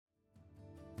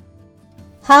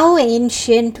How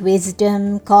ancient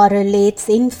wisdom correlates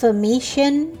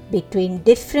information between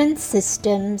different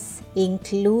systems,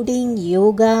 including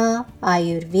yoga,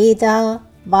 Ayurveda,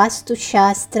 Vastu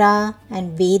Shastra,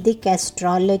 and Vedic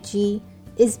astrology,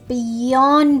 is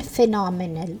beyond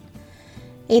phenomenal.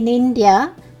 In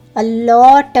India, a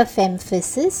lot of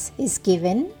emphasis is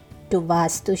given to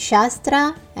Vastu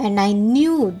Shastra, and I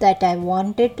knew that I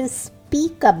wanted to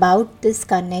speak about this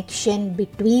connection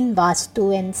between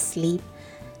Vastu and sleep,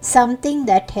 something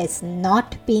that has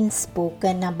not been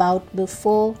spoken about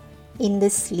before in the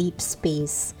sleep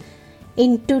space.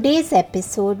 In today's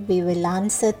episode, we will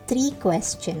answer 3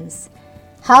 questions.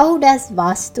 How does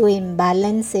Vastu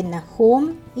imbalance in a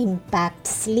home impact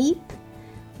sleep?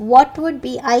 What would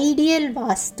be ideal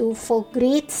Vastu for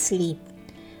great sleep?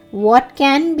 What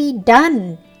can be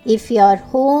done if your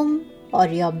home or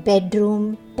your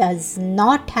bedroom does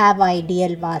not have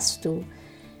ideal Vastu?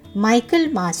 Michael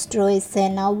Mastro is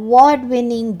an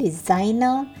award-winning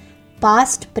designer,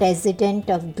 past president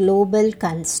of global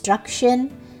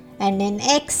construction, and an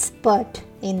expert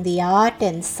in the art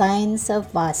and science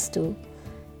of Vastu.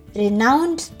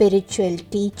 Renowned spiritual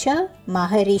teacher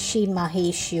Maharishi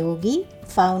Mahesh Yogi,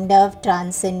 founder of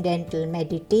Transcendental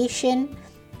Meditation,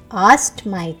 asked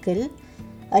Michael,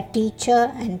 a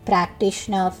teacher and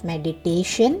practitioner of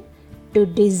meditation, to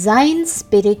design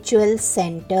spiritual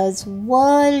centers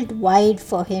worldwide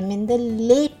for him in the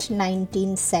late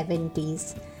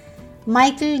 1970s.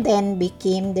 Michael then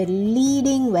became the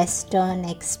leading Western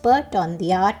expert on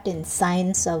the art and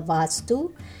science of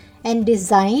Vastu and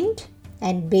designed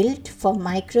and built for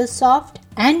Microsoft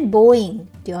and Boeing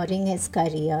during his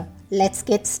career. Let's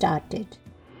get started.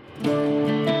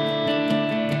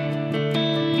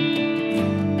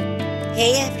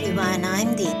 Hey everyone,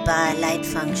 I'm Deepa, Light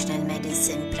Functional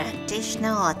Medicine Practitioner,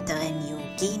 author and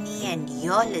yogini, and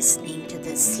you're listening to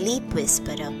the Sleep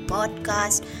Whisperer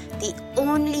podcast, the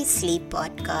only sleep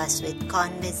podcast with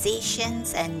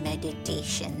conversations and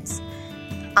meditations.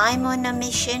 I'm on a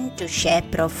mission to share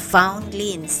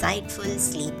profoundly insightful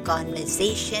sleep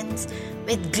conversations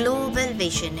with global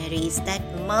visionaries that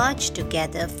merge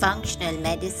together functional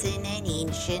medicine and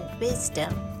ancient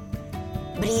wisdom.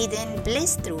 Breathe in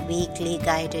bliss through weekly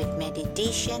guided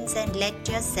meditations and let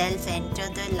yourself enter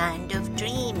the land of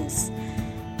dreams.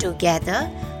 Together,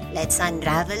 let's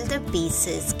unravel the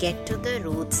pieces, get to the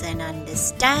roots, and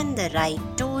understand the right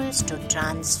tools to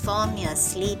transform your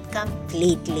sleep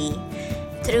completely.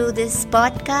 Through this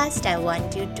podcast, I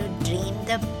want you to dream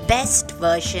the best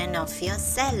version of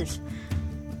yourself.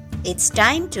 It's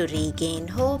time to regain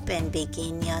hope and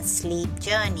begin your sleep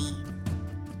journey.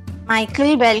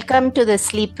 Michael, welcome to the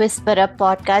Sleep Whisperer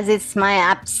podcast. It's my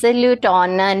absolute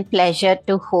honor and pleasure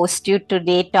to host you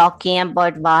today talking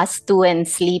about Vastu and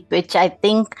sleep, which I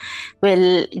think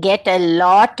will get a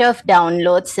lot of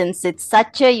downloads since it's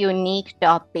such a unique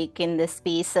topic in the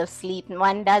space of sleep.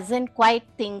 One doesn't quite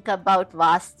think about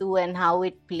Vastu and how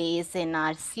it plays in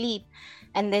our sleep.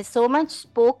 And there's so much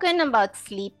spoken about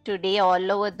sleep today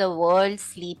all over the world,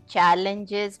 sleep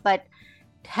challenges, but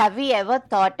have we ever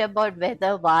thought about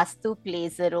whether Vastu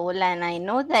plays a role? And I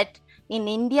know that in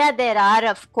India, there are,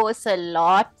 of course, a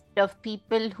lot of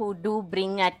people who do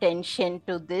bring attention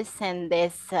to this. And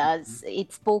there's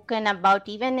it's spoken about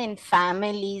even in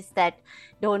families that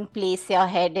don't place your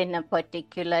head in a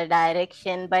particular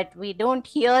direction. But we don't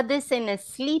hear this in a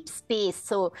sleep space.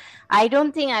 So I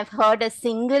don't think I've heard a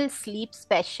single sleep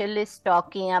specialist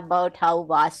talking about how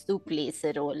Vastu plays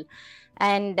a role.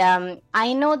 And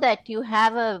I know that you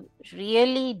have a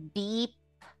really deep,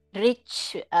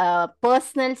 rich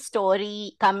personal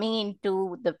story coming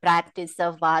into the practice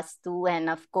of Vastu. And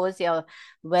of course, you're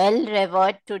well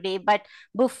revered today. But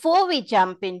before we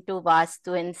jump into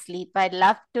Vastu and sleep, I'd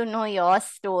love to know your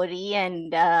story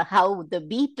and how the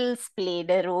Beatles played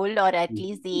a role, or at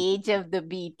least the age of the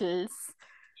Beatles.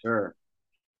 Sure.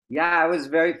 Yeah, I was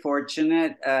very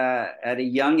fortunate. At a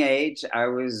young age, I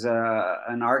was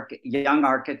young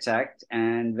architect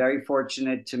and very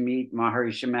fortunate to meet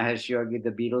Maharishi Mahesh Yogi,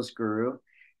 the Beatles guru.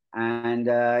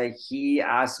 And he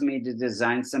asked me to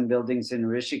design some buildings in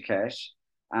Rishikesh,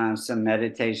 some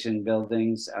meditation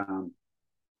buildings.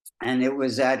 And it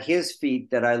was at his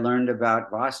feet that I learned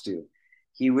about Vastu.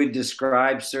 He would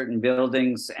describe certain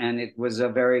buildings, and it was a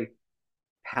very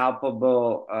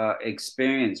palpable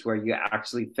experience where you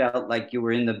actually felt like you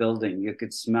were in the building. You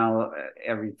could smell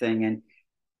everything. And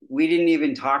we didn't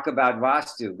even talk about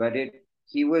Vastu, but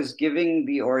he was giving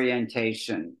the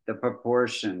orientation, the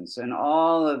proportions, and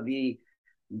all of the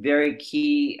very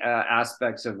key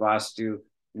aspects of Vastu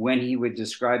when he would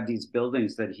describe these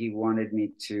buildings that he wanted me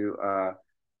to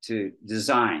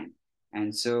design.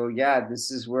 And so, yeah,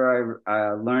 this is where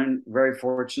I learned, very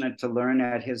fortunate to learn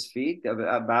at his feet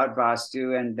about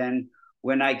Vastu. And then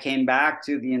when I came back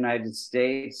to the United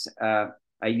States,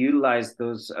 I utilized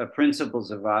those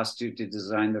principles of Vastu to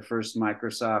design the first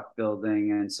Microsoft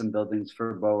building and some buildings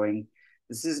for Boeing.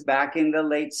 This is back in the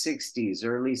late 60s,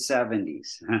 early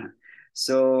 70s.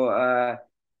 So,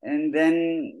 and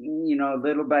then,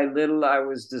 little by little, I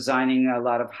was designing a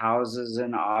lot of houses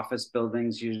and office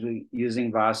buildings, usually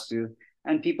using Vastu.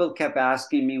 And people kept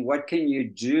asking me, what can you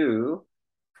do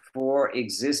for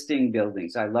existing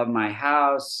buildings? I love my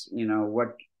house.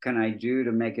 What can I do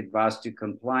to make it Vastu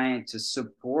compliant to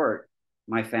support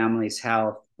my family's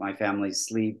health, my family's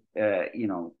sleep,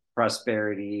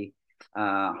 prosperity,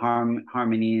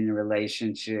 harmony in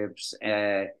relationships,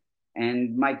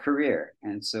 and my career.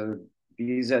 And so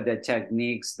these are the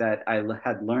techniques that I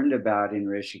had learned about in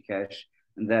Rishikesh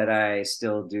that I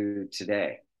still do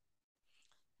today.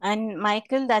 And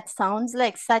Michael, that sounds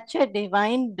like such a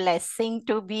divine blessing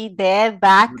to be there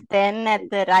back then at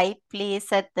the right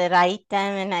place at the right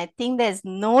time. And I think there's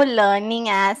no learning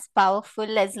as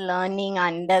powerful as learning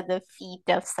under the feet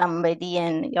of somebody.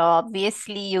 And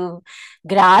obviously, you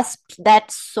grasped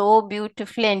that so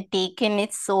beautifully and taken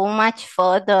it so much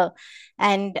further.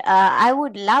 And I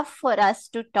would love for us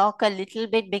to talk a little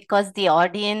bit because the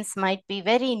audience might be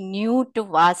very new to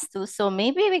Vastu. So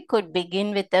maybe we could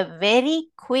begin with a very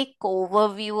quick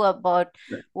overview about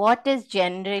what is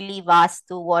generally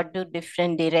Vastu, what do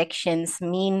different directions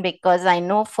mean? Because I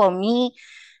know for me,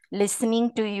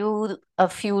 listening to you a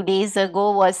few days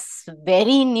ago was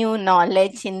very new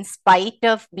knowledge in spite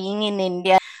of being in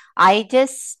India. I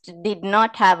just did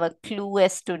not have a clue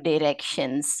as to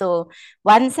directions. So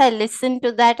once I listened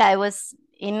to that, I was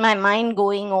in my mind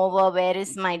going over where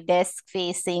is my desk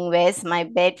facing, where's my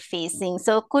bed facing.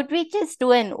 So could we just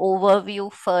do an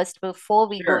overview first before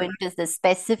we go Sure. into the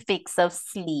specifics of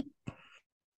sleep?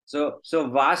 So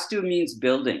Vastu means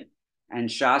building, and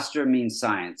Shastra means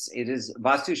science. It is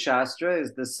Vastu Shastra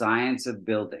is the science of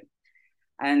building,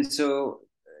 and so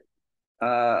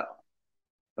uh,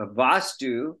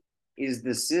 Vastu is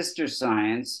the sister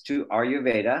science to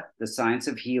Ayurveda, the science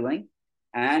of healing,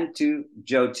 and to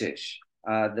Jyotish,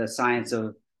 the science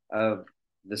of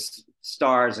the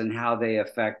stars and how they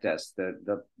affect us,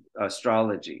 the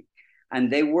astrology.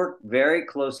 And they work very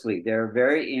closely. They're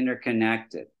very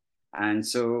interconnected. And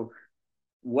so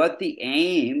what the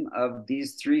aim of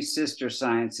these three sister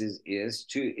sciences is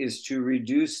to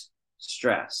reduce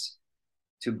stress,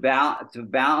 to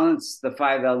balance the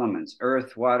five elements: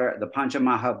 earth, water, the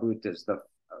Panchamahabhutas, the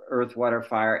earth, water,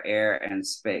 fire, air, and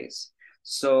space.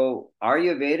 So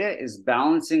Ayurveda is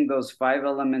balancing those five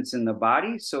elements in the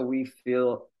body so we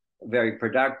feel very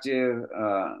productive,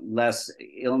 less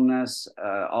illness,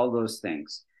 all those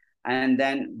things. And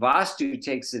then Vastu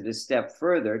takes it a step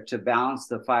further to balance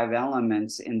the five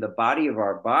elements in the body of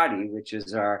our body, which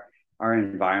is our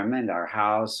environment, our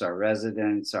house, our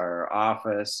residence, our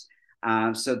office,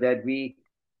 so that we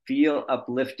feel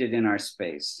uplifted in our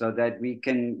space, so that we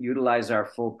can utilize our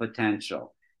full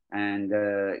potential and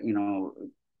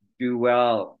do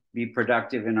well, be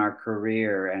productive in our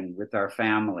career and with our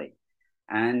family.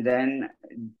 And then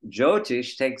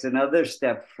Jyotish takes another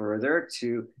step further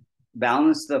to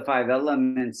balance the five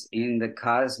elements in the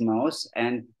cosmos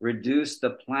and reduce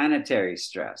the planetary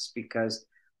stress, because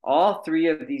all three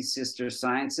of these sister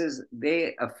sciences,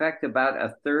 they affect about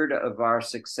a third of our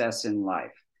success in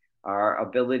life: our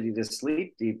ability to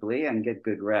sleep deeply and get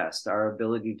good rest, our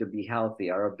ability to be healthy,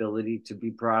 our ability to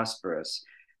be prosperous,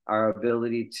 our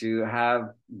ability to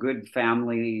have good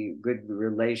family, good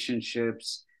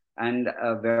relationships, and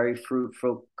a very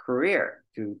fruitful career,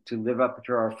 to live up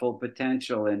to our full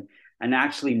potential and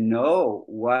actually know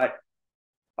what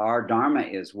our dharma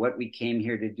is, what we came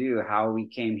here to do, how we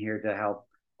came here to help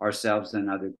ourselves and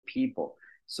other people.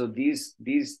 So these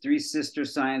three sister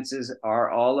sciences are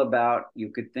all about,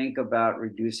 you could think about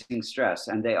reducing stress,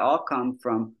 and they all come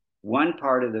from one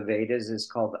part of the Vedas is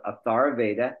called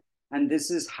Atharvaveda, and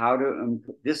this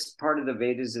part of the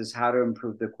Vedas is how to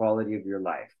improve the quality of your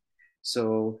life.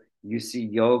 So you see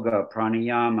yoga,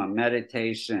 pranayama,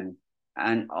 meditation,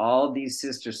 and all these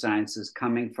sister sciences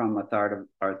coming from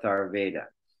Atharvaveda.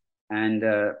 And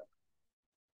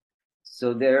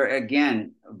so there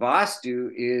again, Vastu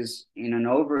is, in an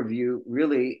overview,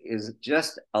 really is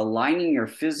just aligning your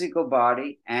physical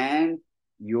body and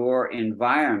your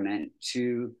environment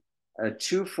to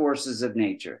two forces of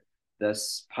nature: the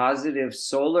positive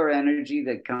solar energy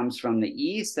that comes from the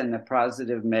east and the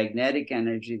positive magnetic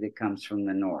energy that comes from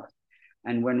the north.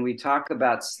 And when we talk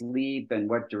about sleep and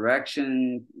what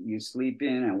direction you sleep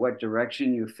in and what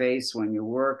direction you face when you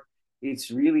work,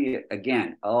 it's really,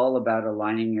 again, all about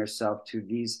aligning yourself to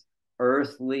these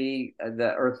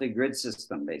the earthly grid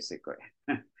system, basically.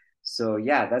 So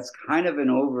yeah, that's kind of an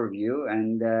overview.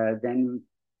 And then,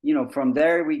 from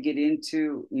there we get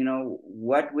into,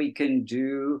 what we can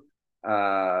do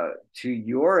to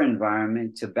your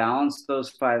environment to balance those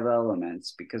five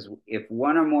elements. Because if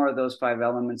one or more of those five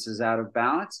elements is out of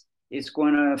balance, it's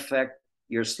going to affect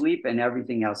your sleep and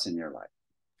everything else in your life.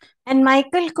 And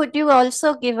Michael, could you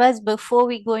also give us, before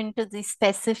we go into the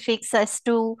specifics, as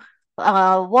to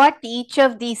what each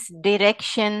of these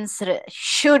directions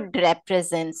should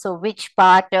represent? So, which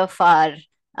part of our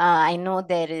I know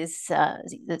there is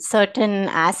certain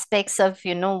aspects of,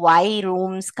 why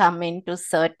rooms come into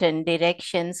certain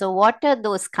directions. So, what are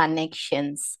those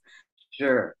connections?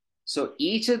 Sure. So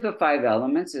each of the five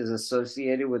elements is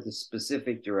associated with a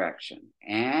specific direction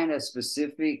and a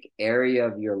specific area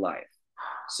of your life.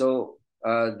 So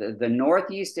the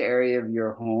northeast area of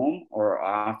your home or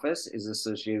office is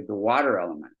associated with the water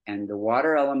element. And the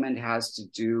water element has to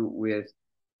do with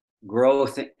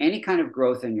growth, any kind of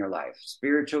growth in your life,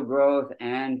 spiritual growth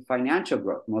and financial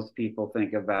growth. Most people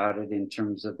think about it in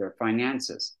terms of their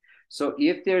finances. So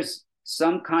if there's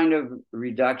some kind of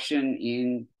reduction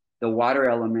in the water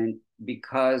element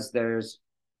because there's,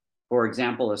 for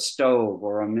example, a stove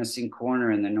or a missing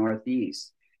corner in the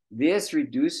northeast, this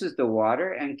reduces the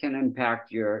water and can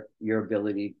impact your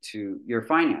ability to your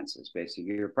finances,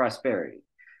 basically your prosperity.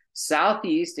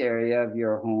 Southeast area of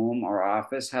your home or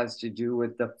office has to do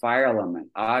with the fire element,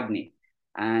 Agni.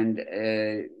 And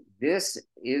this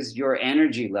is your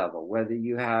energy level, whether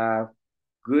you have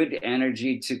good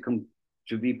energy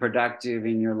to be productive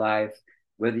in your life,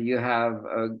 whether you have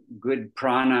a good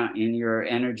prana in your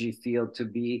energy field to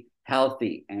be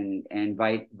healthy and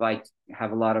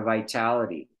have a lot of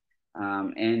vitality,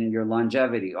 and your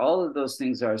longevity. All of those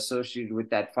things are associated with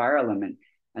that fire element.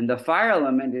 And the fire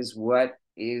element is what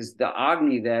is the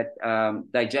Agni that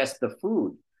digests the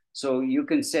food. So you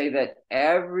can say that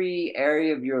every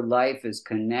area of your life is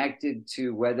connected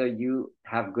to whether you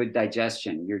have good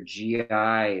digestion, your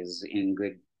GI is in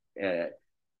good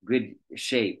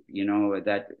shape.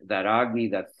 That Agni,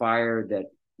 that fire, that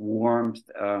warmth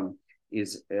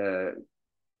is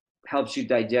helps you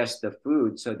digest the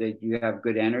food so that you have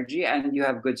good energy and you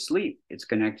have good sleep. It's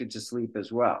connected to sleep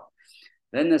as well.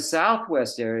 Then the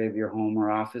southwest area of your home or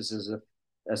office is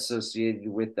associated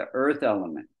with the earth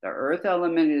element. The earth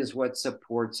element is what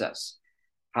supports us.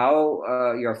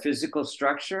 How your physical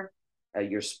structure,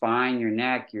 your spine, your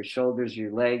neck, your shoulders,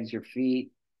 your legs, your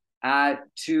feet,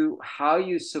 to how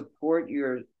you support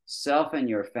yourself and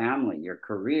your family, your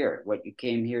career, what you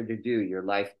came here to do, your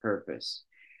life purpose.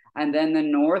 And then the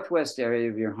northwest area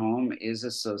of your home is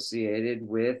associated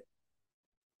with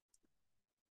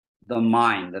the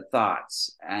mind, the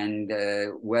thoughts, and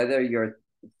whether your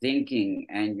thinking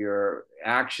and your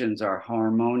actions are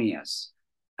harmonious.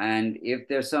 And if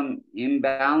there's some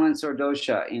imbalance or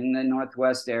dosha in the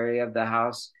northwest area of the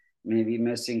house, maybe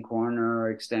missing corner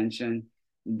or extension,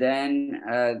 then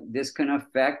this can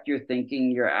affect your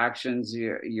thinking, your actions,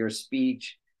 your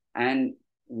speech. And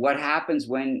what happens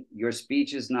when your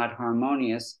speech is not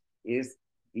harmonious is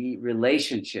the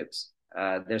relationships.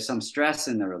 There's some stress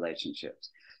in the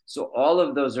relationships. So all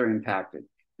of those are impacted.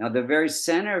 Now, the very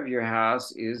center of your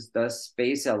house is the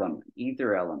space element,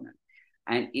 ether element.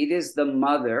 And it is the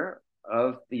mother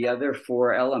of the other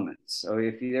four elements. So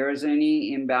if there is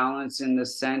any imbalance in the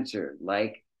center,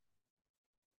 like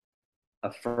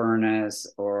a furnace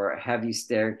or a heavy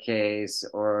staircase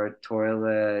or a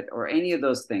toilet or any of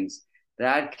those things,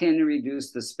 that can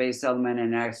reduce the space element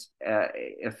and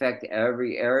affect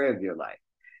every area of your life.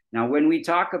 Now, when we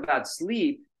talk about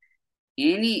sleep,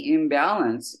 any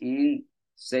imbalance in,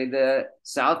 say, the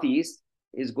southeast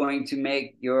is going to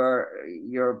make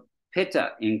your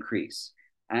pitta increase.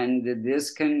 And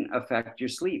this can affect your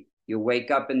sleep. You'll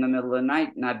wake up in the middle of the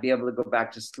night, not be able to go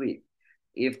back to sleep.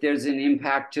 If there's an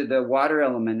impact to the water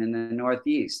element in the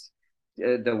northeast,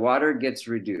 the water gets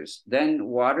reduced. Then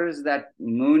water is that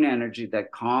moon energy,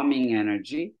 that calming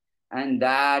energy, and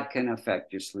that can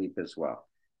affect your sleep as well.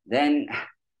 Then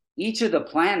each of the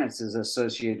planets is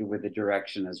associated with a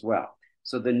direction as well.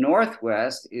 So the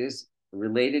northwest is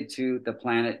related to the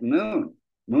planet Moon.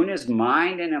 Moon is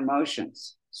mind and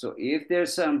emotions. So if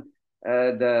there's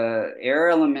the air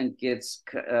element gets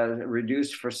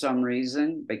reduced for some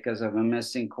reason because of a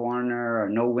missing corner or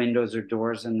no windows or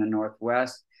doors in the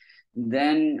northwest,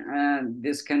 then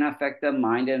this can affect the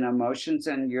mind and emotions,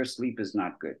 and your sleep is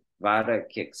not good. Vata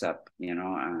kicks up, the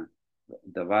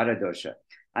Vata dosha.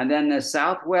 And then the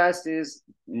southwest is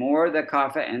more the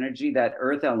kapha energy, that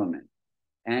earth element.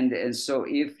 And so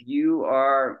if you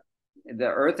are, the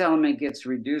earth element gets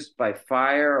reduced by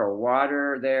fire or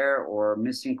water there, or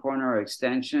missing corner or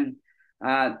extension,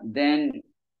 then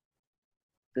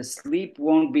the sleep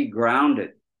won't be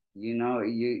grounded.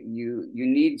 You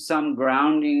need some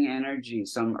grounding energy,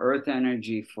 some earth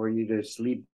energy, for you to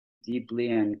sleep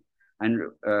deeply and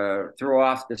throw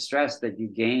off the stress that you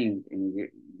gained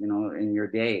in your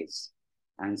days.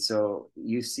 And so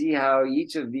you see how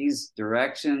each of these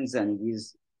directions and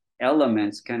these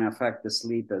elements can affect the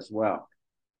sleep as well.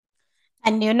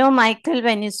 And Michael,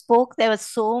 when you spoke, there were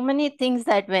so many things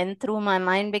that went through my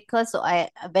mind, because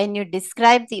when you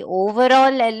describe the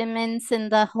overall elements in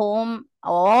the home,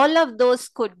 all of those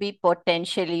could be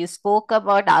potential. You spoke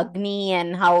about Agni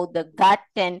and how the gut,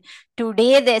 and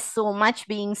today there's so much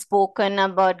being spoken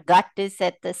about gut is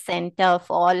at the center of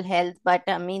all health. But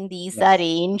I mean, these are Yes.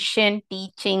 ancient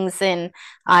teachings in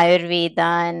Ayurveda,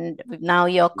 and now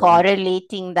you're Yeah.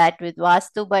 correlating that with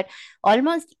Vastu. But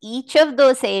almost each of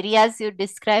those areas you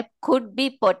described could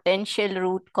be potential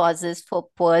root causes for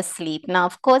poor sleep. Now,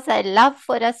 of course, I love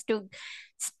for us to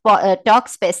talk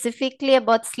specifically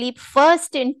about sleep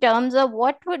first, in terms of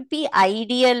what would be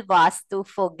ideal Vastu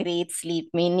for great sleep,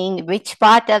 meaning which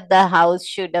part of the house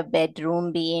should a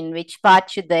bedroom be in, which part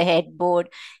should the headboard.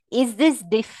 Is this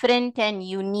different and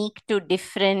unique to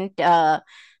different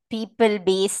people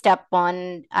based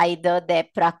upon either their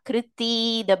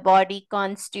prakriti, the body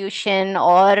constitution,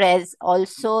 or as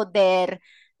also their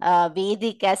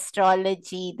Vedic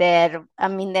astrology? I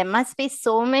mean, there must be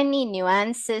so many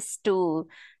nuances to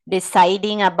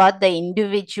deciding about the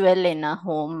individual in a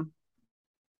home.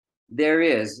 There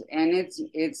is, and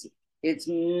it's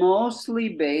mostly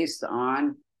based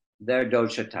on their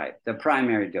dosha type, the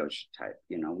primary dosha type.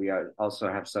 We also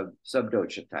have sub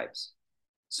dosha types.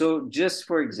 So, just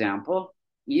for example,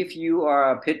 if you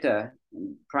are a pitta,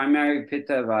 primary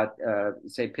pitta vata,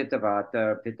 say pitta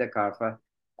vata, pitta kapha,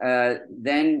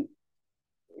 then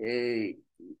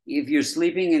if you're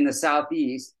sleeping in the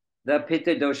southeast, the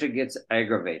pitta dosha gets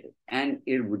aggravated, and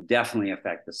it would definitely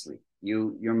affect the sleep.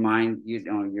 Your mind,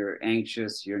 you're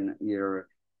anxious,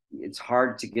 it's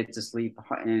hard to get to sleep,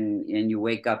 and you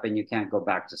wake up and you can't go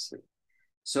back to sleep.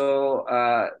 So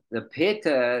the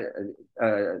pitta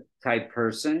type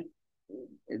person,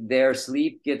 their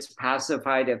sleep gets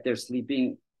pacified if they're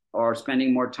sleeping or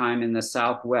spending more time in the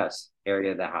southwest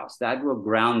area of the house. That will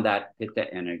ground that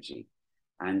pitta energy.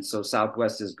 And so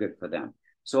southwest is good for them.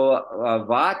 So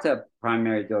vata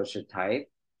primary dosha type,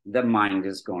 the mind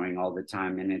is going all the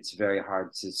time, and it's very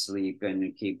hard to sleep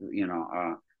and keep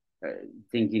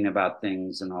thinking about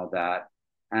things and all that.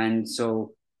 And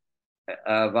so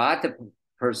a vata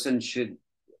person should,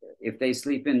 if they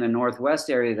sleep in the northwest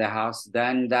area of the house,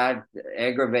 then that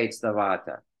aggravates the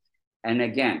vata. And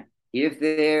again, if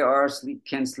they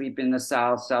can sleep in the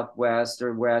south, southwest,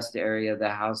 or west area of the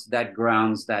house, that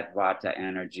grounds that vata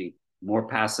energy, more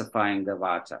pacifying the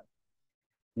vata.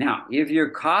 Now, if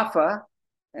you're kapha,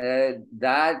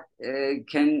 those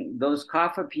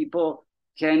kapha people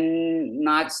can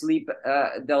not sleep.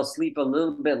 They'll sleep a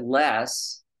little bit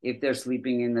less if they're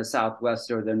sleeping in the southwest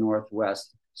or the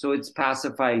northwest. So it's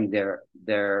pacifying their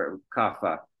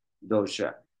kapha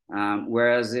dosha.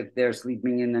 Whereas if they're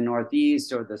sleeping in the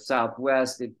northeast or the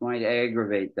southwest, it might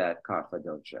aggravate that kapha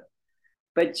dosha.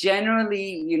 But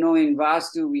generally, in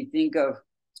Vastu, we think of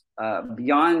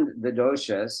beyond the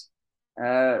doshas,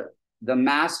 the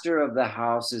master of the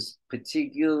house is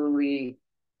particularly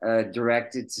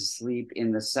directed to sleep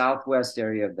in the southwest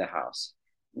area of the house.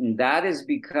 And that is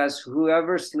because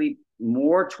whoever sleeps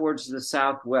more towards the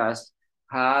southwest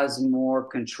has more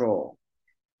control.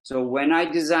 So when I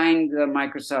designed the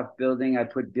Microsoft building, I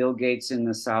put Bill Gates in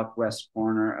the southwest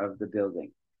corner of the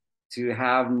building to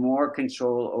have more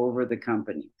control over the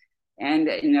company. And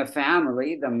in a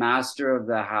family, the master of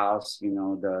the house,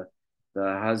 the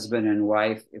husband and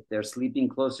wife, if they're sleeping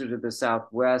closer to the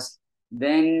southwest,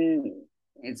 then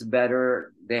it's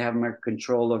better, they have more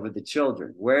control over the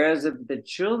children. Whereas if the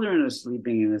children are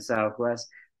sleeping in the southwest,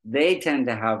 they tend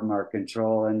to have more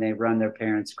control and they run their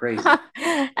parents crazy.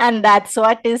 And that's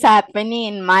what is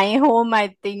happening in my home,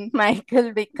 I think,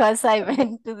 Michael, because I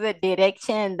went to the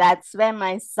direction and that's where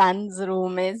my son's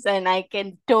room is. And I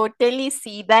can totally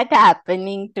see that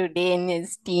happening today in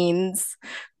his teens.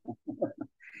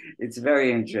 It's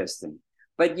very interesting.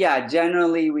 But yeah,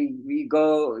 generally we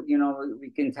go,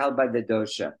 we can tell by the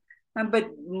dosha. But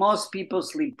most people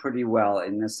sleep pretty well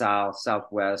in the south,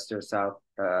 southwest,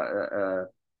 or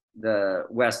the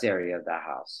west area of the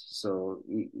house. So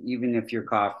even if you're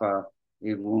kapha,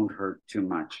 it won't hurt too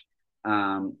much.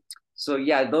 So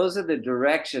yeah, those are the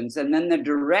directions. And then the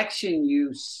direction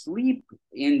you sleep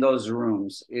in those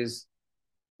rooms is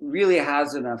really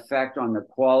has an effect on the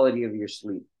quality of your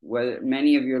sleep. Whether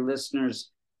many of your listeners,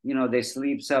 they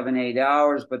sleep 7, 8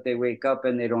 hours, but they wake up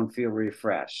and they don't feel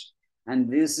refreshed.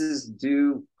 And this is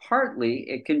due partly,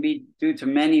 it can be due to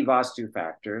many Vastu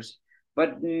factors,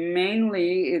 but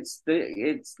mainly it's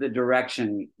the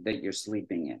direction that you're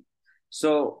sleeping in.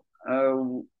 So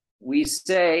we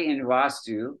say in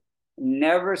Vastu,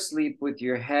 never sleep with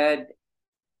your head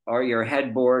or your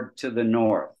headboard to the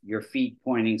north, your feet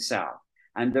pointing south.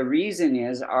 And the reason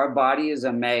is our body is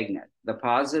a magnet. The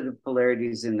positive polarity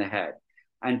is in the head,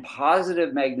 and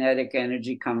positive magnetic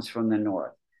energy comes from the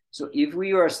north. So if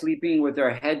we are sleeping with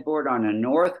our headboard on a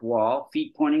north wall,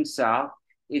 feet pointing south,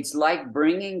 it's like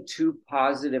bringing two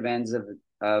positive ends of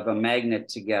a magnet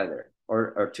together,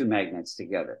 or two magnets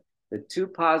together. The two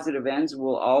positive ends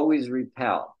will always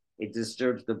repel. It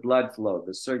disturbs the blood flow,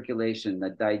 the circulation, the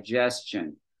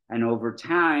digestion. And over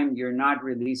time, you're not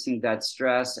releasing that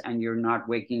stress and you're not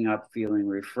waking up feeling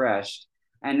refreshed.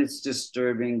 And it's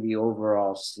disturbing the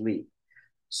overall sleep.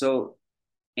 So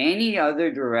any other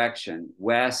direction,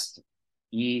 west,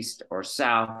 east, or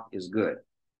south, is good.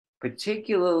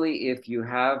 Particularly if you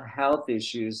have health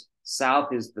issues,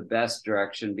 south is the best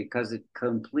direction because it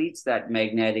completes that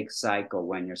magnetic cycle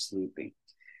when you're sleeping.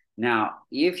 Now,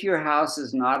 if your house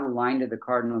is not aligned to the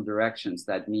cardinal directions,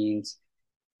 that means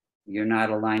you're not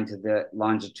aligned to the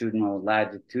longitudinal,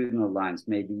 latitudinal lines.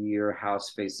 Maybe your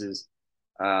house faces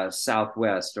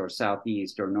southwest or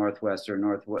southeast or northwest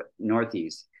or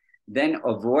northeast. Then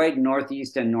avoid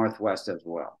northeast and northwest as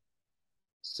well.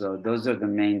 So those are the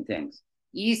main things.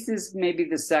 East is maybe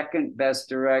the second best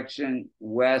direction.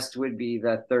 West would be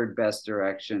the third best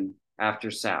direction after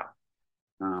south.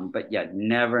 But yeah,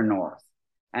 never north.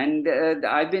 And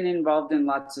I've been involved in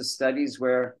lots of studies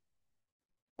or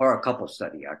a couple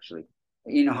study actually,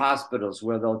 in hospitals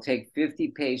where they'll take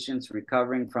 50 patients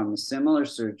recovering from a similar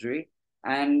surgery.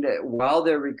 And while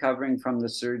they're recovering from the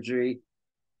surgery,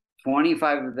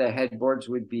 25 of the headboards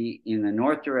would be in the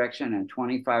north direction and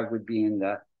 25 would be in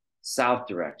the south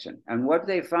direction. And what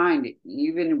they find,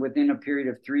 even within a period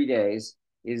of 3 days,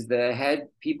 is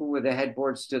people with the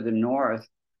headboards to the north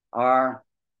are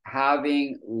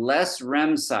having less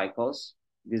REM cycles.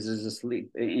 This is a sleep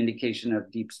indication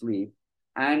of deep sleep,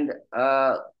 and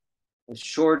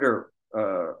shorter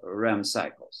REM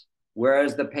cycles.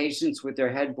 Whereas the patients with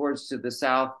their headboards to the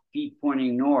south, feet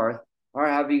pointing north, are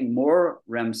having more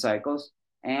REM cycles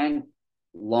and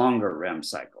longer REM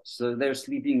cycles. So they're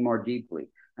sleeping more deeply.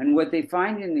 And what they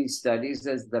find in these studies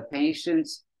is the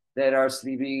patients that are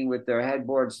sleeping with their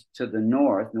headboards to the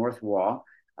north wall,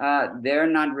 they're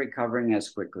not recovering as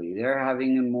quickly. They're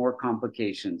having more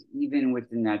complications, even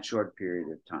within that short period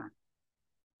of time.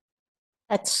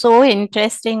 That's so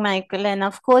interesting, Michael. And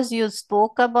of course, you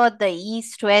spoke about the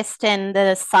east, west, and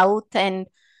the south. And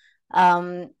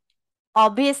um,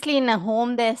 obviously, in a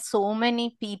home, there's so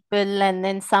many people, and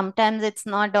then sometimes it's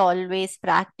not always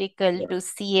practical to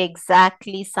see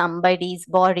exactly somebody's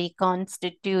body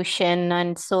constitution.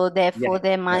 And so, therefore,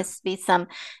 there must be some.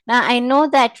 Now, I know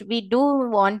that we do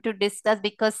want to discuss,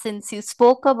 because since you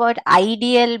spoke about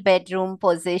ideal bedroom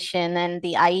position and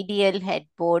the ideal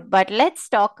headboard, but let's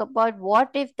talk about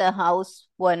what if the house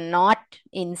were not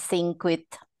in sync with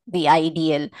the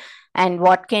ideal, and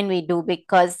what can we do?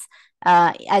 Because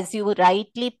as you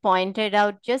rightly pointed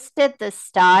out just at the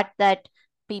start, that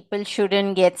people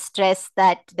shouldn't get stressed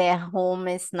that their home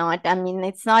is not, I mean,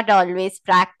 it's not always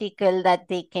practical that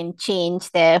they can change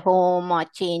their home or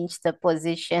change the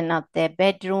position of their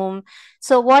bedroom.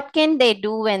 So, what can they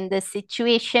do when the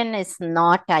situation is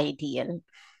not ideal?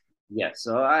 Yes.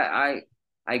 So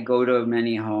I go to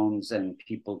many homes and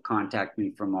people contact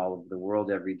me from all over the world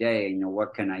every day.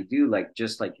 What can I do?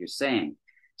 Just like you're saying.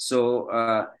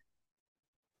 So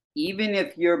even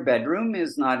if your bedroom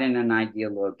is not in an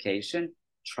ideal location,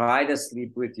 try to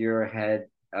sleep with your head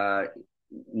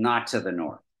not to the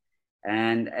north.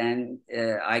 And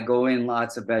I go in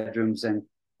lots of bedrooms, and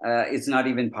it's not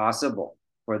even possible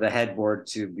for the headboard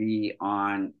to be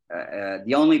on.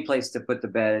 The only place to put the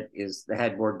bed is the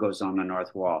headboard goes on the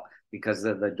north wall because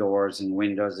of the doors and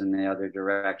windows in the other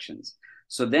directions.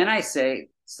 So then I say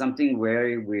something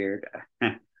very weird.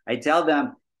 I tell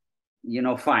them,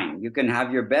 fine, you can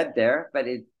have your bed there, but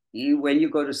when you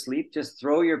go to sleep, just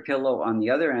throw your pillow on the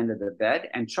other end of the bed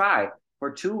and try for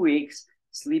 2 weeks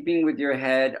sleeping with your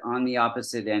head on the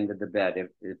opposite end of the bed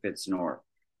if it's north.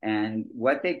 And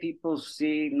what people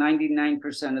see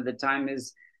 99% of the time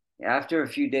is, after a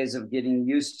few days of getting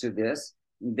used to this,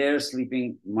 they're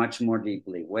sleeping much more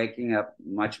deeply, waking up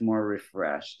much more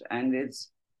refreshed. And it's,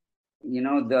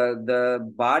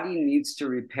 the body needs to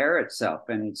repair itself,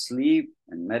 and sleep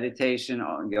and meditation,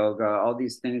 yoga, all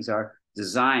these things are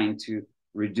designed to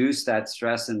reduce that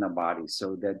stress in the body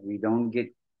so that we don't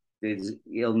get these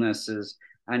illnesses,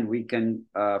 and we can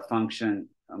function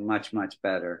much, much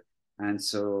better. And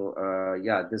so,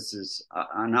 this is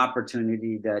an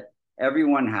opportunity that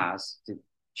everyone has to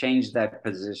change that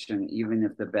position, even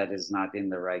if the bed is not in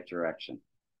the right direction.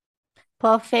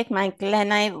 Perfect, Michael.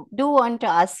 And I do want to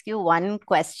ask you one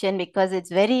question because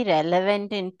it's very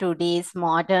relevant in today's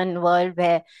modern world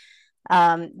where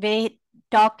we're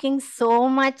talking so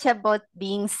much about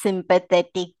being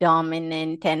sympathetic,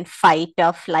 dominant, and fight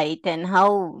or flight, and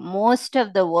how most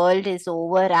of the world is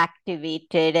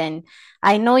overactivated. And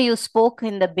I know you spoke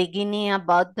in the beginning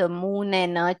about the moon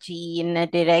energy in a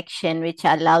direction which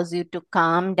allows you to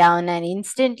calm down. And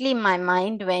instantly, my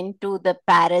mind went to the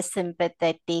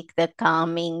parasympathetic, the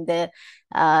calming, the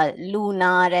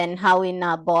lunar, and how in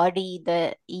our body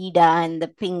the Ida and the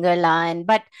Pingala. And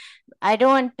but I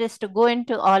don't want us to go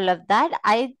into all of that.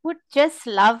 I would just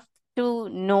love to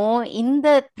know in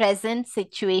the present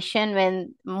situation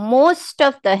when most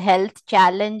of the health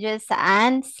challenges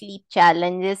and sleep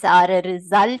challenges are a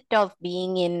result of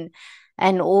being in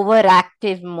an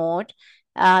overactive mode.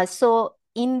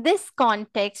 In this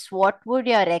context, what would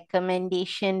your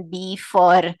recommendation be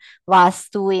for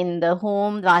Vastu in the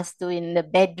home, Vastu in the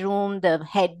bedroom, the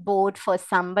headboard for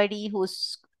somebody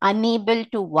who's unable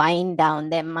to wind down?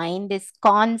 Their mind is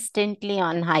constantly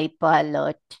on hyper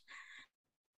alert.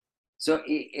 So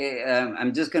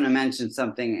I'm just going to mention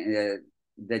something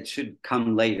that should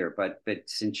come later, but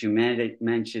since you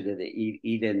mentioned it, the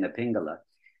Ida and the Pingala.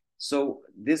 So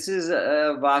this is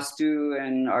a Vastu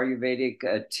and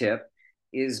Ayurvedic tip,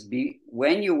 is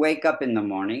when you wake up in the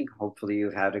morning, hopefully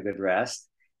you've had a good rest,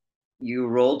 you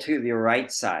roll to the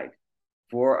right side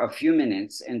for a few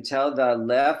minutes until the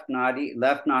left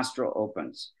nostril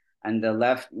opens, and the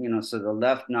left, so the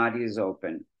left nadi is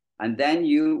open. And then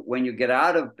when you get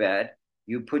out of bed,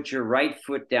 you put your right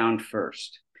foot down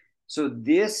first. So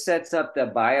this sets up the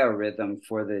biorhythm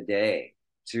for the day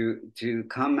to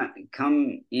come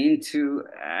into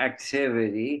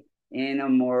activity in a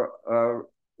more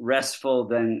restful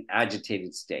than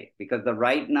agitated state, because the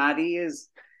right nadi is,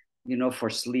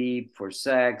 for sleep, for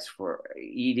sex, for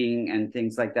eating and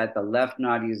things like that. The left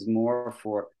nadi is more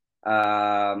for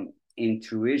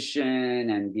intuition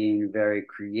and being very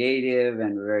creative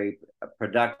and very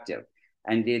productive.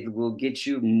 And it will get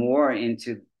you more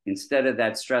into, instead of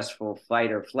that stressful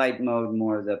fight or flight mode,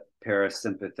 more the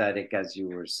parasympathetic, as you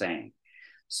were saying.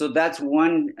 So that's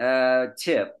one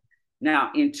tip.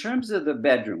 Now, in terms of the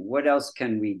bedroom, what else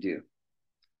can we do?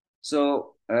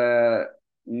 So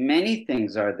many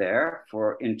things are there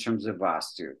in terms of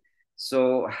Vastu.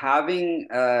 So having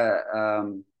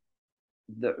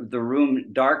the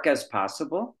room dark as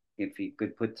possible, if you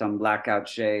could put some blackout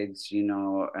shades,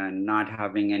 and not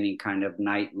having any kind of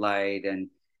night light. And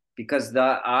because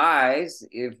the eyes,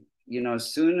 if,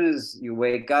 as soon as you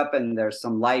wake up and there's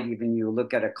some light, even you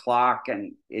look at a clock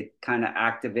and it kind of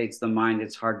activates the mind,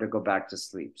 it's hard to go back to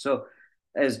sleep. So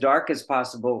as dark as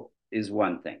possible is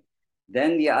one thing.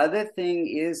 Then the other thing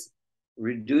is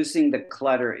reducing the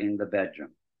clutter in the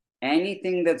bedroom.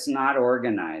 Anything that's not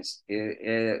organized,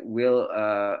 it will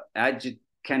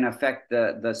can affect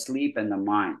the sleep and the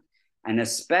mind, and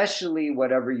especially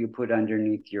whatever you put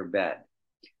underneath your bed.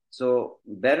 So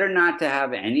better not to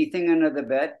have anything under the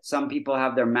bed. Some people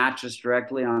have their mattress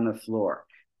directly on the floor.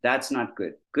 That's not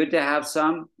good. Good to have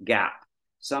some gap,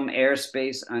 some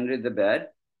airspace under the bed,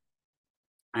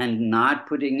 and not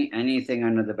putting anything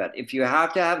under the bed. If you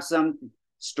have to have some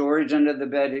storage under the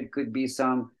bed, it could be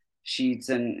some sheets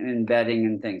and bedding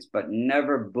and things, but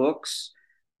never books,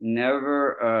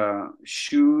 never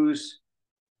shoes.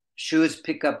 Shoes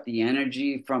pick up the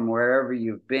energy from wherever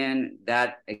you've been.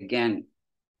 That, again,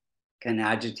 can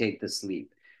agitate the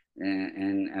sleep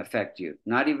and affect you.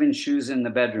 Not even shoes in the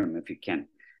bedroom if you can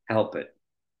help it.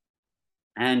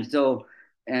 And so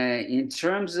in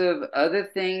terms of other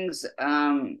things,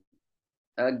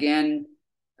 again,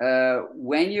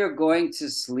 when you're going to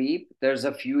sleep, there's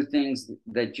a few things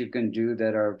that you can do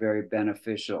that are very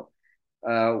beneficial.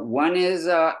 One is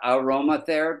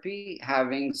aromatherapy,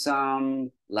 having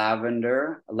some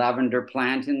lavender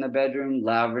plant in the bedroom.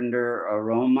 Lavender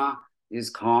aroma is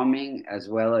calming, as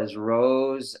well as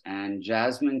rose and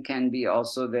jasmine can be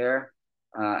also there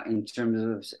in terms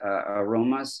of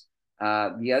aromas.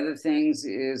 The other things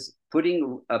is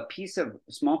putting a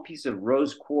small piece of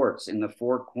rose quartz in the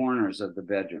four corners of the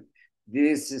bedroom.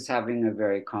 this is having a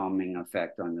very calming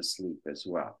effect on the sleep as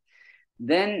well.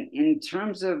 Then in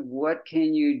terms of what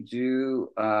can you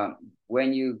do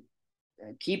when you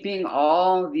keeping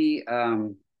all the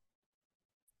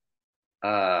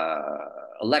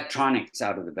electronics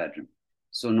out of the bedroom.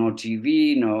 So no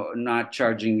TV, not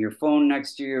charging your phone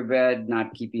next to your bed,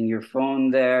 not keeping your phone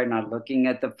there, not looking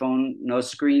at the phone, no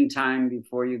screen time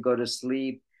before you go to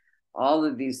sleep. All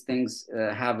of these things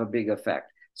have a big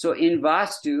effect. So in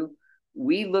Vastu,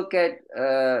 we look at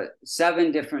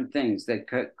 7 different things that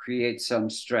could create some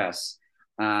stress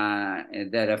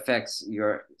that affects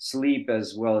your sleep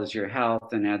as well as your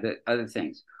health and other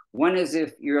things. One is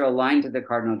if you're aligned to the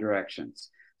cardinal directions.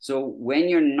 So when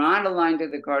you're not aligned to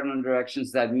the cardinal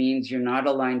directions, that means you're not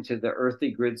aligned to the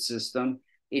earthly grid system.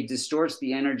 It distorts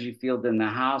the energy field in the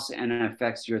house and it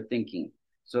affects your thinking.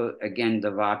 So again,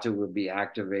 the Vata will be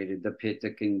activated, the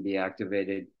Pitta can be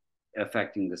activated,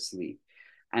 affecting the sleep.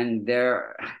 And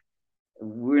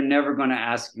we're never going to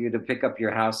ask you to pick up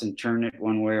your house and turn it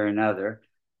one way or another.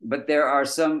 But there are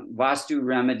some Vastu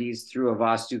remedies through a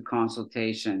Vastu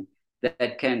consultation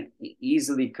that can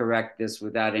easily correct this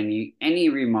without any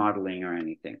remodeling or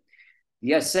anything.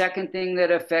 The second thing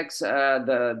that affects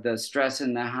the stress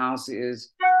in the house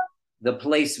is the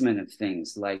placement of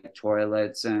things like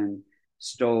toilets and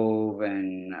stove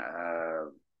and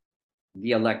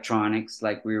the electronics,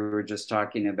 like we were just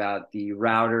talking about, the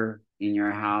router in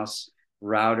your house.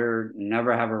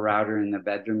 Never have a router in the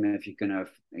bedroom if you can,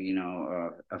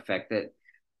 affect it.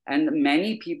 And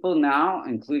many people now,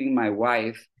 including my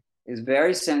wife, is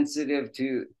very sensitive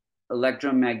to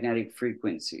electromagnetic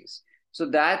frequencies. So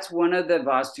that's one of the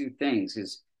Vastu things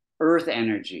is earth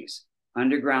energies,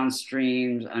 underground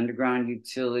streams, underground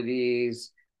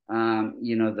utilities,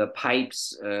 the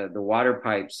pipes, the water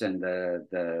pipes and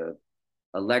the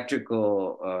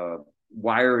electrical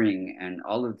wiring and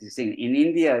all of these things. In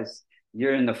India,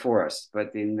 you're in the forest,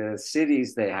 but in the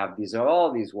cities, they have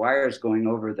all these wires going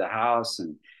over the house,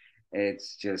 and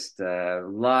it's just a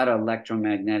lot of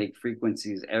electromagnetic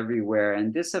frequencies everywhere,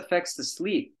 and this affects the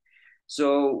sleep.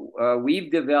 So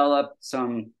we've developed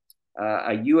a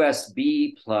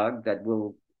USB plug that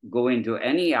will go into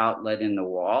any outlet in the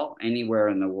wall, anywhere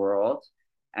in the world.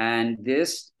 And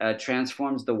this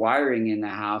transforms the wiring in the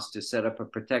house to set up a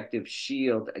protective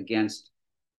shield against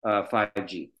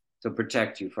 5G, to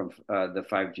protect you from the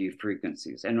 5G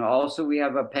frequencies. And also we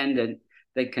have a pendant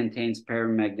that contains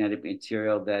paramagnetic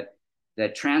material that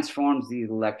transforms these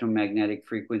electromagnetic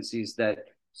frequencies that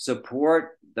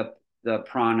support the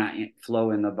prana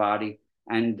flow in the body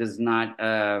and does not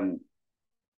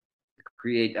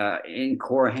create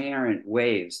incoherent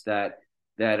waves that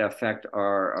affect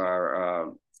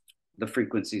our the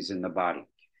frequencies in the body.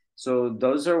 So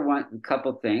those are one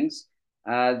couple things.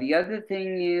 The other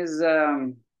thing is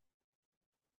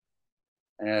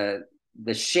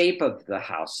the shape of the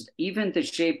house, even the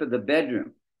shape of the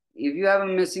bedroom. If you have a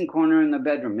missing corner in the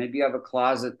bedroom, maybe you have a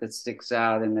closet that sticks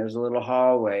out and there's a little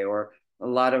hallway, or a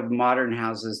lot of modern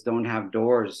houses don't have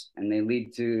doors and they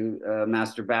lead to a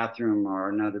master bathroom or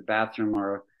another bathroom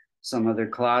or some other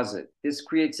closet. This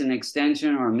creates an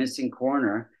extension or a missing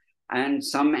corner, and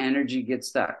some energy gets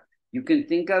stuck. You can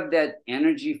think of that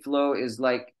energy flow is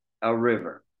like a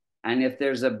river. And if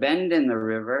there's a bend in the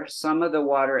river, some of the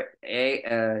water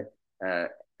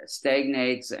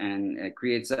stagnates and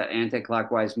creates an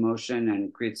anti-clockwise motion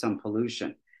and creates some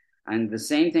pollution. And the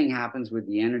same thing happens with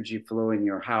the energy flow in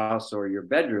your house or your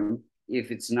bedroom.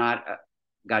 If it's not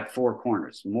got 4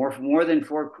 corners, more than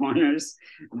 4 corners,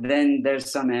 then there's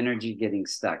some energy getting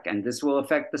stuck, and this will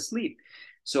affect the sleep.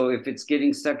 So if it's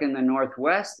getting stuck in the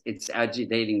northwest, it's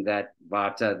agitating that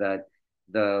vata, that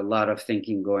the lot of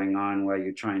thinking going on while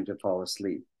you're trying to fall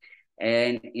asleep.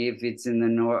 And if it's in the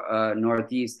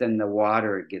northeast, then the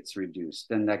water gets reduced,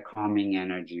 then that calming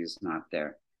energy is not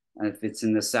there. And if it's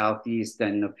in the southeast,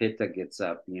 then the pitta gets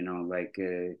up,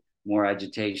 more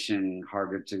agitation,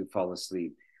 harder to fall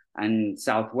asleep. And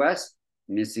southwest,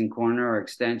 missing corner or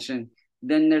extension,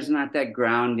 then there's not that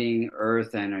grounding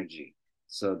earth energy,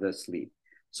 so the sleep.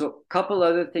 So a couple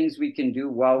other things we can do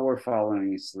while we're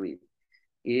falling asleep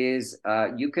is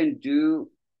you can do,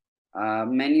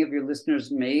 many of your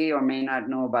listeners may or may not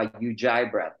know about Ujjayi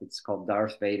breath. It's called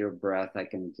Darth Vader breath. I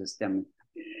can just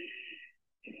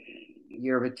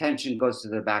your attention goes to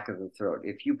the back of the throat.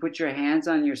 If you put your hands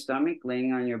on your stomach,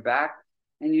 laying on your back,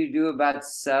 and you do about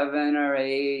 7 or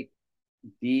 8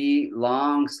 deep,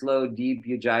 long, slow, deep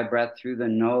Ujjayi breath through the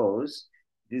nose,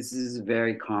 this is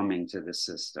very calming to the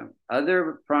system.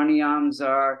 Other pranayams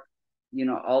are,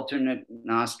 alternate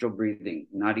nostril breathing,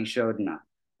 nadi shodhana.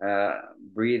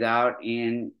 Breathe out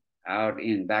in out,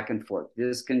 in, back and forth.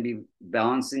 This can be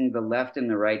balancing the left and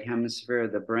the right hemisphere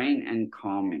of the brain and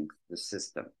calming the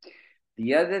system.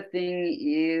 The other thing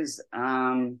is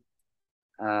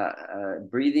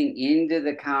breathing into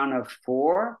the count of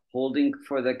 4, holding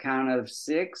for the count of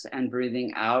 6, and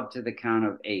breathing out to the count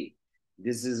of 8.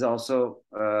 This is also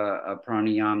a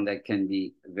pranayama that can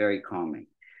be very calming.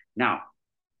 Now,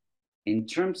 in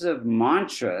terms of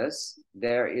mantras,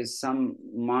 there is some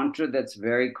mantra that's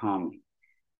very calming.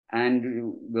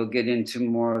 And we'll get into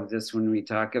more of this when we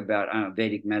talk about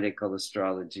Vedic medical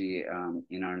astrology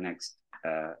in our next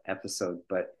episode.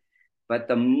 But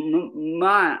the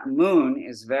moon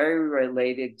is very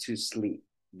related to sleep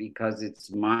because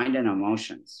it's mind and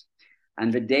emotions.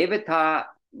 And the Devata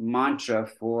mantra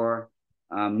for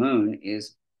moon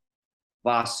is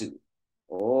Vastu.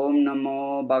 Om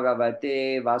Namo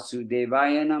Bhagavate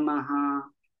Vasudevaya Namaha.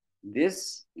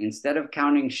 This, instead of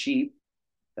counting sheep,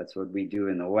 that's what we do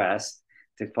in the West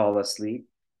to fall asleep,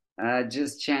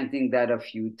 just chanting that a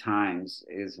few times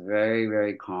is very,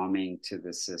 very calming to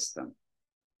the system.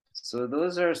 So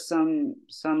those are some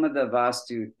of the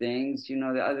Vastu things.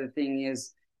 The other thing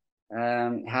is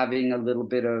having a little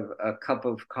bit of a cup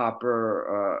of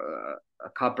copper, a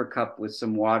copper cup with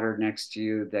some water next to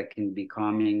you that can be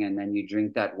calming, and then you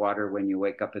drink that water when you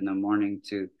wake up in the morning.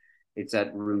 It's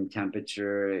at room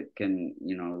temperature. It can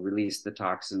release the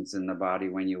toxins in the body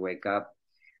when you wake up.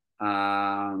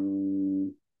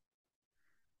 And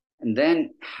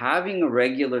then having a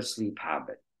regular sleep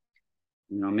habit.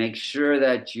 Make sure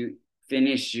that you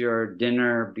finish your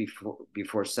dinner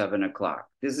before 7 o'clock.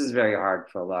 This is very hard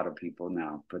for a lot of people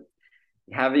now, but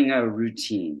having a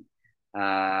routine,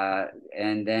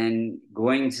 and then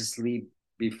going to sleep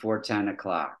before 10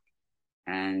 o'clock,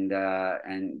 and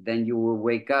then you will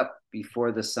wake up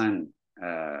before the sun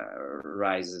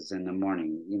rises in the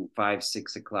morning, 5,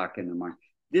 6 o'clock in the morning.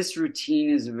 This routine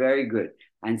is very good.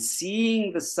 And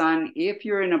seeing the sun, if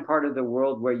you're in a part of the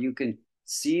world where you can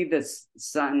see the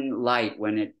sunlight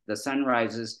when the sun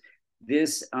rises,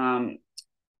 this balances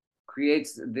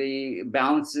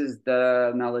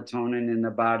the melatonin in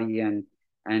the body, and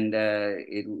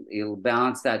it'll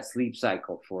balance that sleep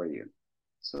cycle for you.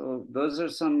 So those are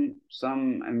some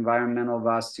environmental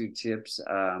Vastu tips.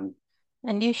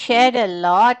 And you shared a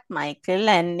lot, Michael.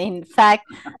 And in fact,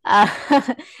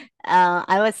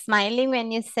 I was smiling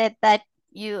when you said that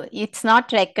it's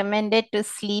not recommended to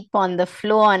sleep on the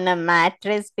floor on a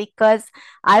mattress, because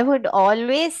I would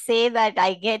always say that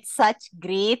I get such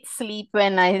great sleep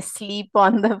when I sleep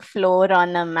on the floor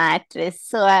on a mattress.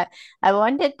 So I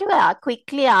wanted to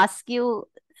quickly ask you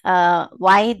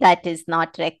why that is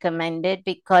not recommended,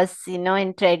 because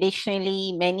in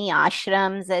traditionally many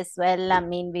ashrams as well, I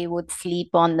mean, we would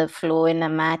sleep on the floor in a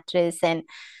mattress. And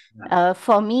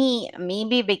for me,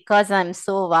 maybe because I'm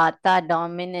so vata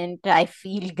dominant, I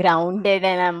feel grounded,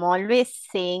 and I'm always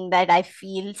saying that I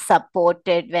feel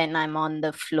supported when I'm on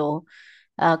the floor.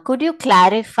 Could you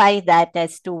clarify that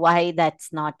as to why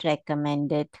that's not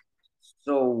recommended?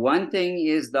 So one thing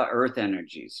is the earth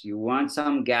energies. You want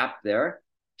some gap there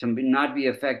to not be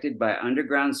affected by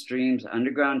underground streams,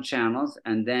 underground channels,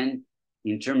 and then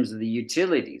in terms of the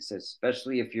utilities,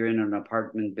 especially if you're in an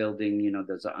apartment building,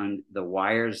 there's the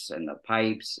wires and the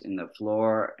pipes in the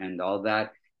floor and all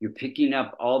that. You're picking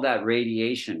up all that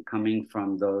radiation coming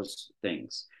from those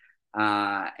things,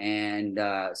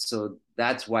 so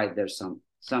that's why there's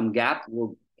some gap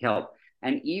will help.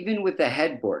 And even with the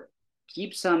headboard,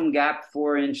 keep some gap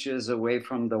 4 inches away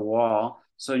from the wall,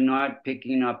 so you're not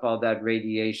picking up all that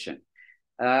radiation.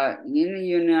 In the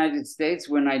United States,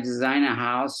 when I design a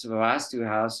house, a Vastu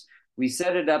house, we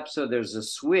set it up so there's a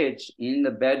switch in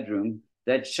the bedroom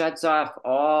that shuts off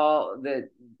all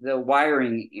the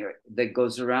wiring that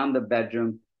goes around the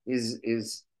bedroom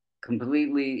is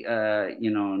completely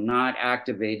not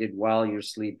activated while you're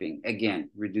sleeping.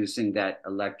 Again, reducing that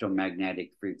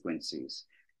electromagnetic frequencies.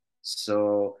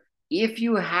 So if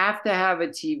you have to have a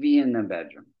TV in the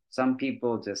bedroom, some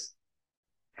people just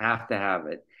have to have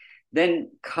it,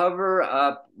 then cover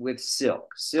up with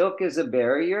silk. Silk is a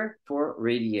barrier for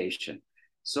radiation.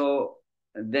 So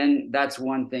then that's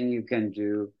one thing you can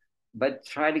do. But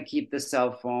try to keep the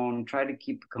cell phone, try to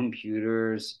keep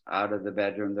computers out of the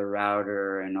bedroom, the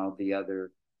router and all the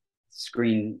other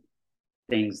screen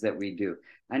things that we do.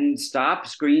 And stop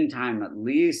screen time at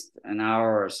least an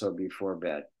hour or so before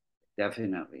bed.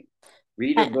 Definitely.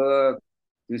 Read a book,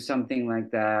 do something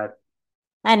like that.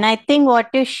 And I think what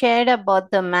you shared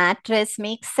about the mattress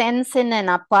makes sense in an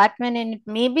apartment. And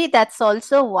maybe that's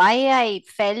also why I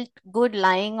felt good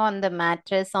lying on the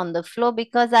mattress on the floor,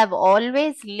 because I've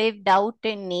always lived out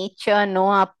in nature,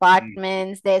 no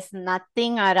apartments, there's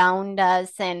nothing around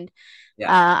us. And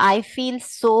Yeah. I feel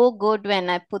so good when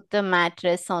I put the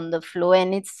mattress on the floor.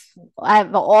 And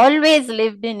I've always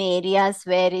lived in areas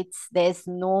where there's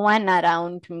no one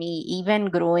around me, even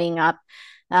growing up.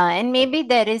 And maybe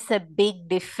there is a big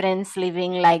difference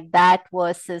living like that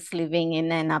versus living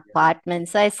in an apartment.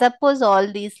 So I suppose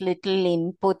all these little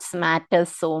inputs matter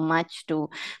so much too.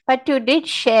 But you did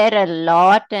share a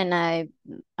lot, and I,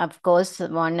 of course,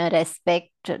 want to respect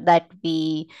that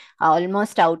we are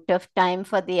almost out of time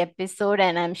for the episode.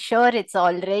 And I'm sure it's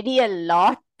already a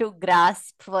lot to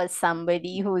grasp for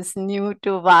somebody who's new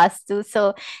to Vastu.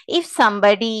 So if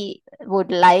somebody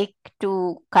would like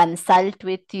to consult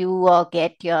with you or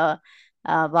get your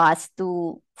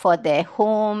Vastu for their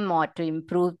home or to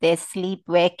improve their sleep,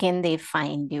 where can they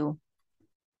find you?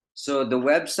 So the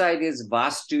website is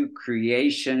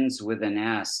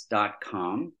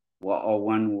vastucreations.com, all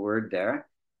one word there.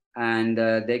 And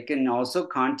they can also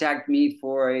contact me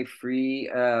for a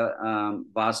free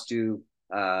Vastu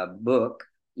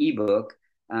ebook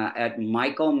at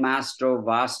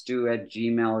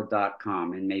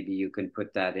michaelmastrovastu@gmail.com. And maybe you can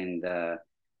put that in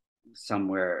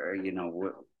somewhere,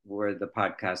 where the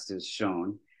podcast is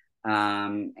shown.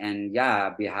 And yeah,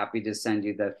 I'd be happy to send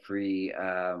you that free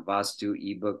Vastu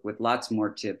ebook with lots more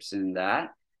tips in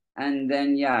that. And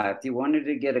then, yeah, if you wanted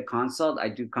to get a consult, I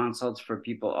do consults for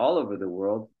people all over the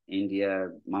world,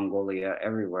 India, Mongolia,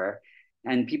 everywhere.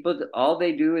 And people, all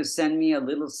they do is send me a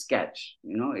little sketch.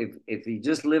 If you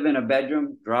just live in a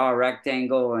bedroom, draw a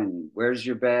rectangle, and where's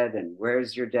your bed, and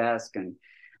where's your desk, and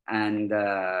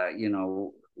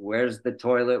where's the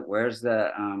toilet, where's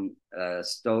the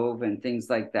stove, and things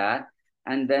like that.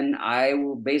 And then I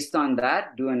will, based on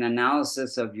that, do an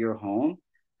analysis of your home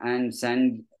and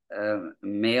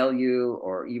mail you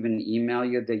or even email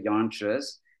you the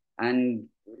yantras and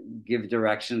give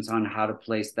directions on how to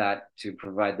place that to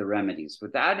provide the remedies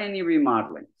without any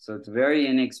remodeling. So it's a very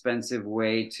inexpensive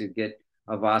way to get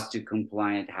a Vastu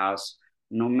compliant house,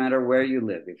 no matter where you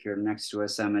live. If you're next to a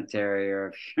cemetery or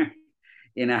if you're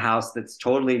in a house that's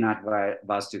totally not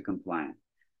Vastu compliant.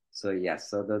 So yes,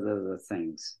 so those are the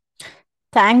things.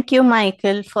 Thank you,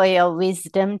 Michael, for your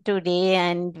wisdom today.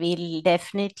 And we'll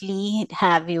definitely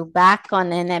have you back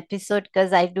on an episode,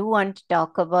 because I do want to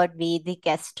talk about Vedic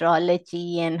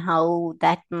astrology and how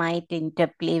that might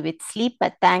interplay with sleep.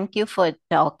 But thank you for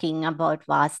talking about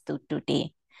Vastu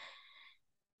today.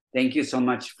 Thank you so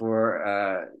much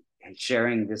for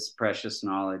sharing this precious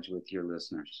knowledge with your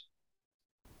listeners.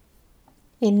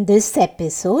 In this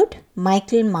episode,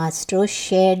 Michael Mastro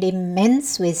shared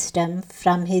immense wisdom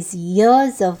from his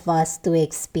years of Vastu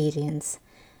experience.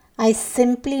 I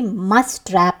simply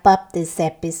must wrap up this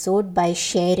episode by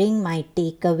sharing my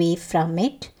takeaway from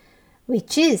it,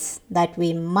 which is that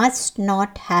we must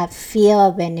not have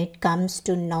fear when it comes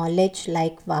to knowledge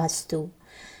like Vastu.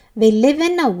 We live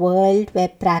in a world where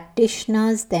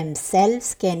practitioners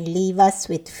themselves can leave us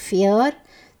with fear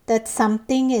that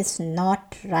something is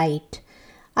not right.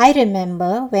 I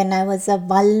remember when I was a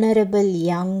vulnerable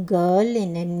young girl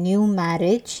in a new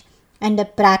marriage, and a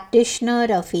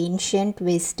practitioner of ancient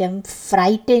wisdom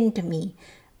frightened me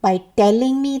by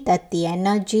telling me that the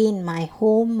energy in my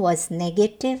home was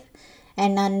negative,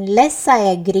 and unless I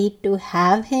agreed to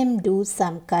have him do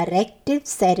some corrective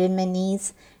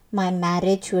ceremonies, my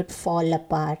marriage would fall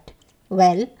apart.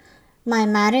 Well, my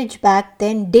marriage back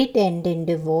then did end in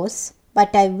divorce,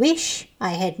 but I wish I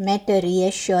had met a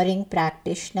reassuring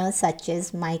practitioner such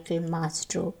as Michael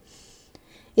Mastro.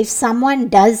 If someone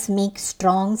does make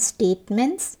strong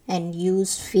statements and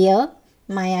use fear,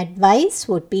 my advice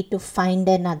would be to find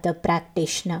another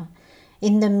practitioner.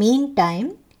 In the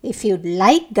meantime, if you'd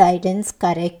like guidance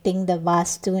correcting the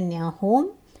Vastu in your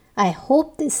home, I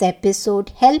hope this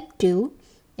episode helped you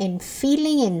in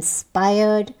feeling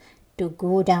inspired to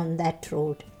go down that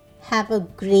road. Have a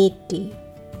great day.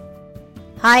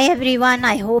 Hi everyone,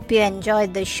 I hope you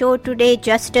enjoyed the show today.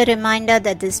 Just a reminder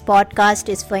that this podcast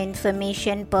is for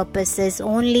information purposes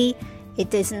only.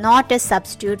 It is not a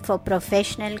substitute for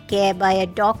professional care by a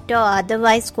doctor or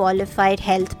otherwise qualified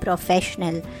health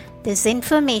professional. This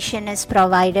information is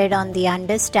provided on the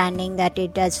understanding that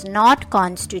it does not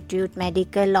constitute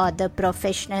medical or other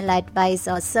professional advice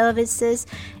or services.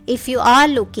 If you are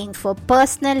looking for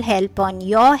personal help on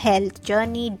your health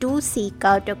journey, do seek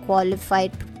out a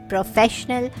qualified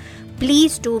professional.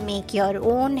 Please do make your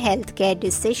own healthcare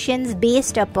decisions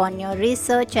based upon your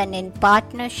research and in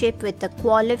partnership with a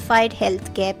qualified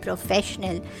healthcare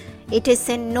professional. It is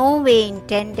in no way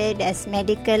intended as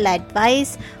medical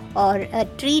advice or a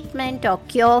treatment or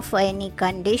cure for any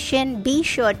condition. Be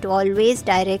sure to always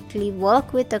directly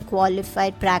work with a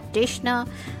qualified practitioner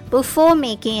before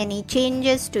making any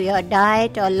changes to your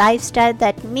diet or lifestyle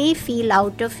that may feel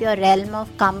out of your realm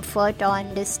of comfort or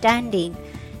understanding.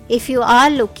 If you are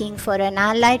looking for an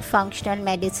allied functional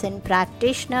medicine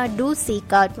practitioner, do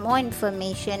seek out more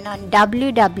information on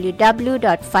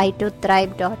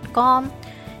www.phytothrive.com.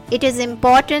 It is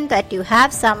important that you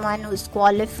have someone who is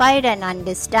qualified and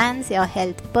understands your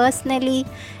health personally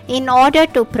in order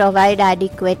to provide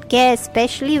adequate care,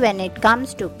 especially when it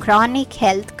comes to chronic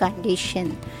health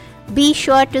conditions. Be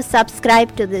sure to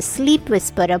subscribe to the Sleep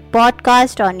Whisperer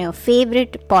podcast on your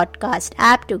favorite podcast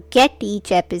app to get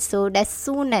each episode as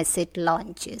soon as it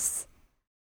launches.